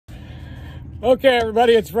Okay,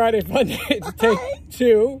 everybody, it's Friday Fun Day. It's take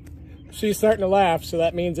 2. She's starting to laugh, so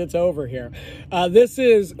that means it's over here. This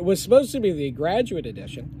was supposed to be the graduate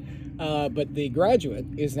edition, but the graduate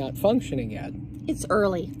is not functioning yet. It's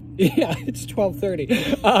early. Yeah, it's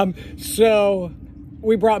 12:30. So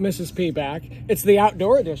we brought Mrs. P back. It's the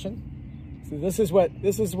outdoor edition. So this is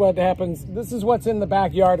what happens. This is what's in the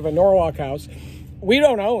backyard of a Norwalk house. We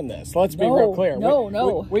don't own this. Let's be real clear.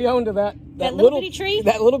 No. We own to that little bitty tree?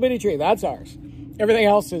 That little bitty tree. That's ours. Everything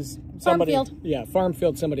else is somebody. Farm field. Yeah, farm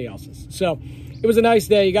field, somebody else's. So it was a nice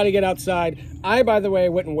day. You got to get outside. I, by the way,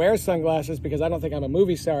 wouldn't wear sunglasses because I don't think I'm a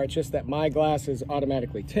movie star. It's just that my glasses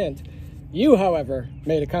automatically tint. You, however,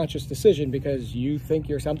 made a conscious decision because you think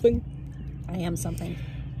you're something. I am something.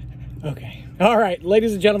 Okay. All right,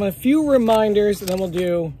 ladies and gentlemen, a few reminders, and then we'll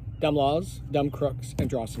do dumb laws, dumb crooks, and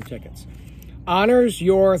draw some tickets. Honors,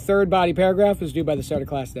 your third body paragraph is due by the start of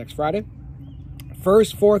class next Friday.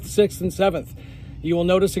 1st, 4th, 6th, and 7th. You will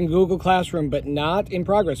notice in Google Classroom, but not in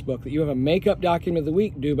Progress Book, that you have a makeup document of the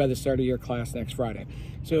week due by the start of your class next Friday.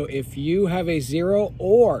 So if you have a 0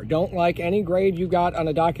 or don't like any grade you got on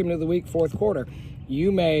a document of the week 4th quarter,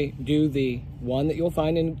 you may do the one that you'll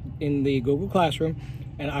find in the Google Classroom,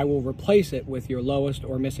 and I will replace it with your lowest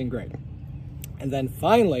or missing grade. And then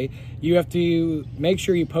finally, you have to make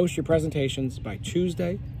sure you post your presentations by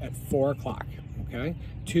Tuesday at 4 o'clock, okay?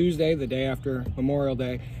 Tuesday, the day after Memorial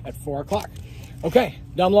Day at 4 o'clock. Okay,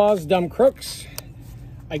 dumb laws, dumb crooks.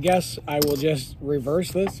 I guess I will just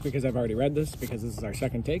reverse this because I've already read this because this is our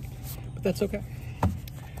second take, but that's okay.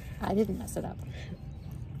 I didn't mess it up.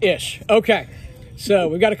 Ish. Okay, so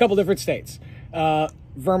we've got a couple different states.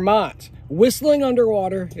 Vermont. Whistling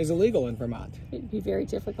underwater is illegal in Vermont. It'd be very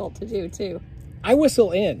difficult to do, too. I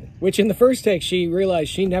whistle in, which in the first take she realized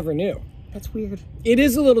she never knew. That's weird. It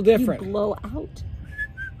is a little different. You blow out.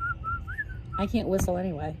 I can't whistle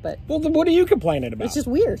anyway, but... Well, then what are you complaining about? It's just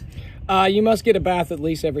weird. You must get a bath at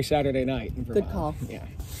least every Saturday night in Vermont. Good call. Yeah.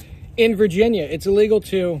 In Virginia, it's illegal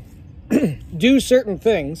to do certain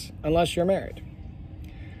things unless you're married.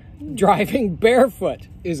 Driving barefoot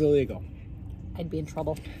is illegal. I'd be in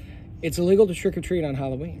trouble. It's illegal to trick-or-treat on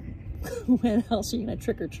Halloween. When else are you going to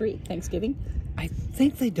trick-or-treat? Thanksgiving? I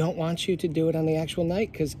think they don't want you to do it on the actual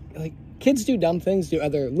night because, like, kids do dumb things to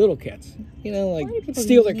other little kids. You know, like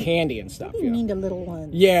steal their candy and stuff. What do you mean to little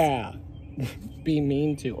ones? Yeah. Be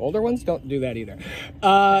mean to older ones? Don't do that either.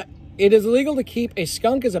 It is illegal to keep a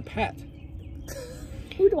skunk as a pet.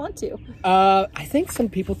 Who'd want to? I think some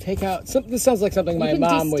people take out... this sounds like something my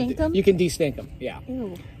mom would do. Them? You can de-stink them, yeah.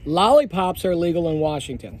 Ew. Lollipops are illegal in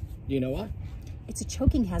Washington. Do you know why? It's a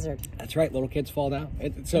choking hazard. That's right. Little kids fall down.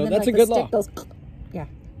 So then, that's like, a good law. Goes, yeah.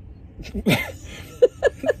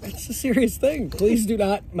 It's a serious thing. Please do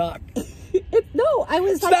not mock. No, I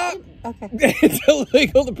was... Stop! Okay. It's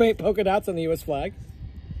illegal to paint polka dots on the U.S. flag.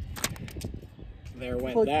 There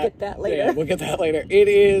went We'll that. get that later. Yeah, we'll get that later. It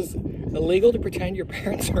is illegal to pretend your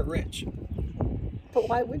parents are rich. But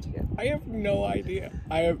why would you? I have no idea.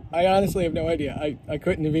 I honestly have no idea. I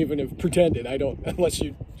couldn't have even have pretended. I don't, unless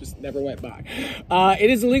you just never went by. It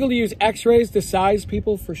is illegal to use x-rays to size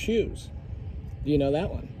people for shoes. Do you know that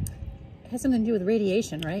one? It has something to do with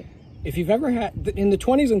radiation, right? If you've ever had, in the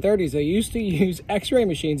 20s and 30s, they used to use x-ray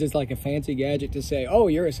machines as like a fancy gadget to say, oh,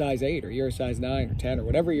 you're a size 8 or you're a size 9 or 10 or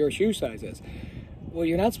whatever your shoe size is. Well,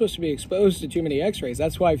 you're not supposed to be exposed to too many x-rays.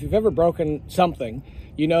 That's why if you've ever broken something,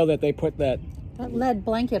 you know that they put that lead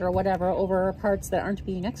blanket or whatever over parts that aren't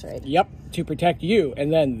being x-rayed. Yep, to protect you.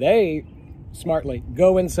 And then they smartly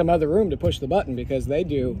go in some other room to push the button because they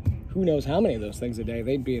do who knows how many of those things a day.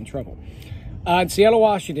 They'd be in trouble. In Seattle,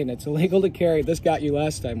 Washington, it's illegal to carry, this got you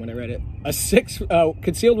last time when I read it, a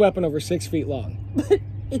concealed weapon over 6 feet long.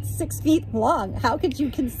 It's 6 feet long. How could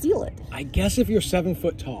you conceal it? I guess if you're 7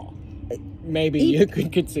 foot tall, maybe you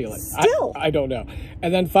could conceal it. Still. I don't know.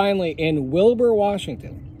 And then finally, in Wilbur,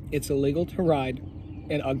 Washington, it's illegal to ride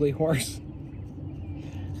an ugly horse.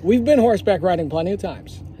 We've been horseback riding plenty of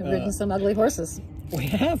times. I've ridden some ugly horses. We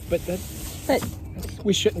have, but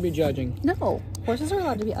we shouldn't be judging. No, horses are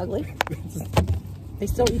allowed to be ugly. You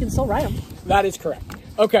can still ride them. That is correct.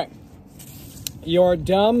 Okay. Your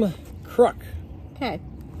dumb crook. Okay.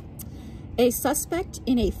 A suspect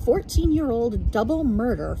in a 14-year-old double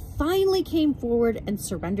murder finally came forward and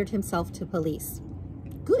surrendered himself to police.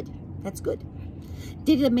 Good. That's good.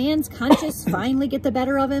 Did a man's conscience finally get the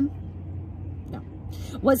better of him? No.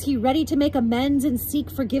 Was he ready to make amends and seek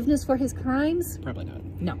forgiveness for his crimes? Probably not.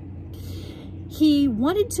 No. He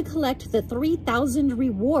wanted to collect the $3,000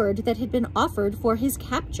 reward that had been offered for his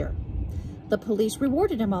capture. The police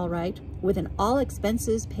rewarded him all right with an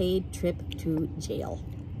all-expenses-paid trip to jail.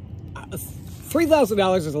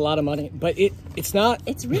 $3,000 is a lot of money, but it's not.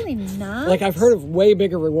 It's really not. Like, I've heard of way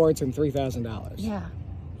bigger rewards than $3,000. Yeah.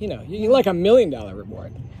 You know, you like $1 million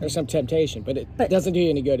reward. There's some temptation, but it doesn't do you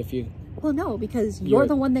any good if you... Well, no, because you're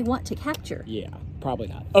the one they want to capture. Yeah, probably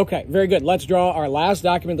not. Okay, very good. Let's draw our last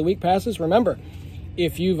Document of the Week passes. Remember,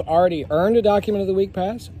 if you've already earned a Document of the Week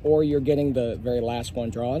pass or you're getting the very last one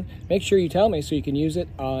drawn, make sure you tell me so you can use it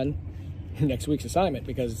on next week's assignment,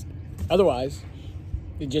 because otherwise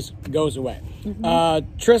it just goes away.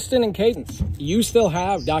 Tristan and Cadence, you still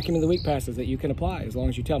have Document of the Week passes that you can apply as long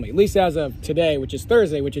as you tell me. At least as of today, which is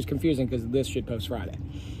Thursday, which is confusing because this should post Friday.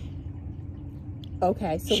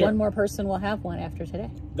 Okay, so Sure. one more person will have one after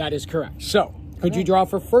today. That is correct. So, could you draw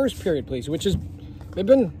for first period, please? Which is, they've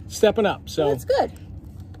been stepping up. So That's good.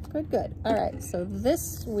 Good. All right, so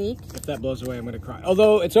this week... If that blows away, I'm going to cry.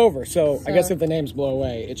 Although it's over, so I guess if the names blow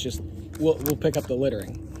away, it's just, we'll pick up the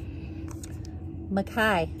littering.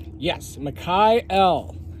 Mackay. Yes, Mackay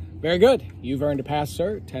L. Very good. You've earned a pass,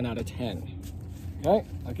 sir. 10 out of 10. Okay,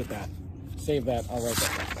 I'll get that. Save that. I'll write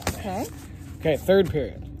that down. Okay. Okay, third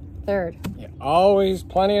period. Third. Yeah, always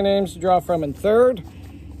plenty of names to draw from in third.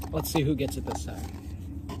 Let's see who gets it this time.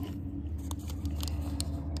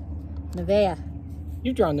 Nevaeh.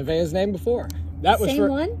 You've drawn Nevaeh's name before. That was Same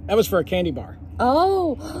one? That was for a candy bar.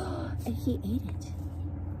 Oh, and he ate it.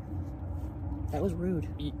 That was rude.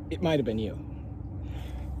 It might have been you.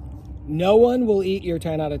 No one will eat your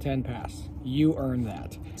 10 out of 10 pass. You earn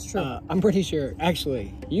that. It's true. I'm pretty sure,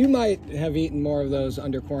 actually, you might have eaten more of those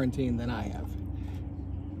under quarantine than I have.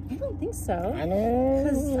 I don't think so. I know.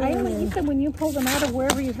 Because I only eat them when you pull them out of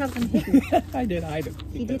wherever you have them hidden. I did hide them.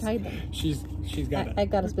 He did hide them. She's got it. I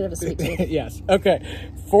got a bit of a sweet tooth. Yes. Okay.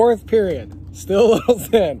 Fourth period. Still a little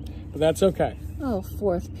thin, but that's okay. Oh,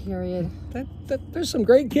 fourth period. There's some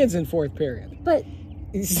great kids in fourth period. But...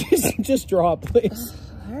 Just draw, please.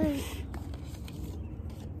 All right.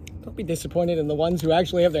 Don't be disappointed in the ones who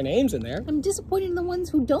actually have their names in there. I'm disappointed in the ones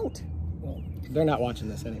who don't. Well, they're not watching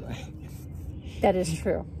this anyway. That is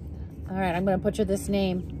true. All right, I'm going to butcher this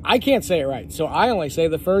name. I can't say it right, so I only say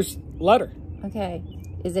the first letter. Okay.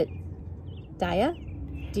 Is it Dia?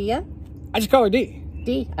 Dia? I just call her D.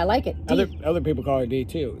 D. I like it. D. Other people call her D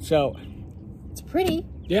too. So, It's pretty.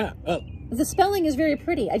 yeah. The spelling is very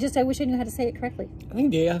pretty. I wish I knew how to say it correctly. I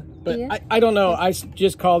think Dia, but Dia? I don't know. I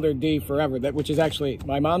just called her D forever, which is actually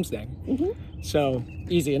my mom's name. So,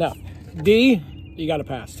 easy enough. D, you got to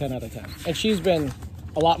pass, 10 out of 10. And she's been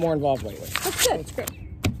a lot more involved lately. That's good. It's good.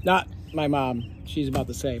 Not my mom. She's about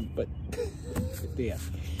the same, but Dia.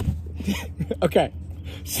 Okay.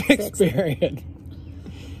 Sixth period.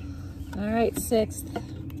 All right, sixth.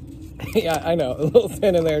 Yeah, I know. A little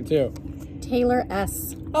thin in there, too. Taylor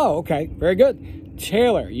S. Oh, okay. Very good.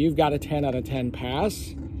 Taylor, you've got a 10 out of 10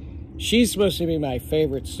 pass. She's supposed to be my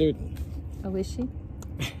favorite student. Oh, is she?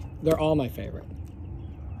 They're all my favorite.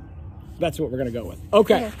 That's what we're going to go with.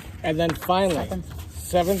 Okay. And then finally,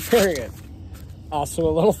 seventh period. Also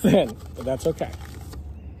a little thin, but that's okay.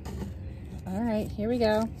 All right, here we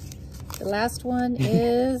go. The last one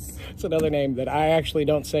is... It's another name that I actually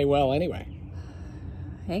don't say well anyway.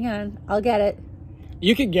 Hang on. I'll get it.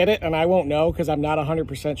 You could get it, and I won't know because I'm not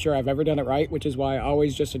 100% sure I've ever done it right, which is why I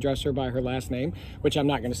always just address her by her last name, which I'm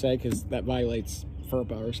not going to say because that violates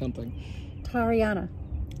FERPA or something. Tariana.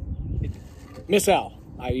 Miss L.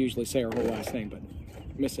 I usually say her whole last name, but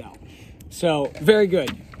Miss L. So, very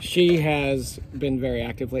good. She has been very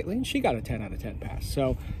active lately, and she got a 10 out of 10 pass.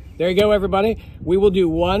 So, there you go, everybody. We will do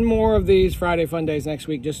one more of these Friday Fun Days next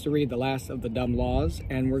week just to read the last of the dumb laws,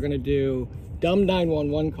 and we're going to do dumb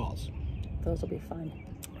 911 calls. Those will be fun.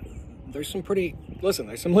 There's some pretty, listen,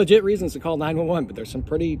 there's some legit reasons to call 911, but there's some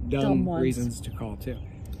pretty dumb reasons to call, too.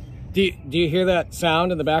 Do you hear that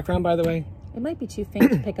sound in the background, by the way? It might be too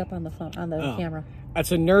faint to pick up on the phone, on the camera.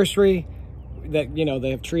 That's a nursery that, you know, they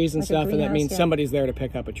have trees and Like a stuff, and that greenhouse, means yeah. somebody's there to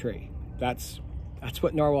pick up a tree. That's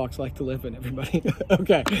what Norwalks like to live in, everybody.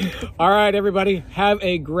 Okay. All right, everybody. Have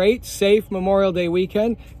a great, safe Memorial Day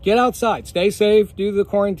weekend. Get outside. Stay safe. Do the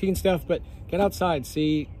quarantine stuff, but get outside.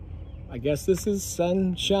 See, I guess this is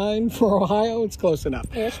sunshine for Ohio. It's close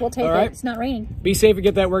enough. Ish, we'll take All it. right. It's not raining. Be safe and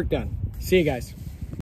get that work done. See you guys.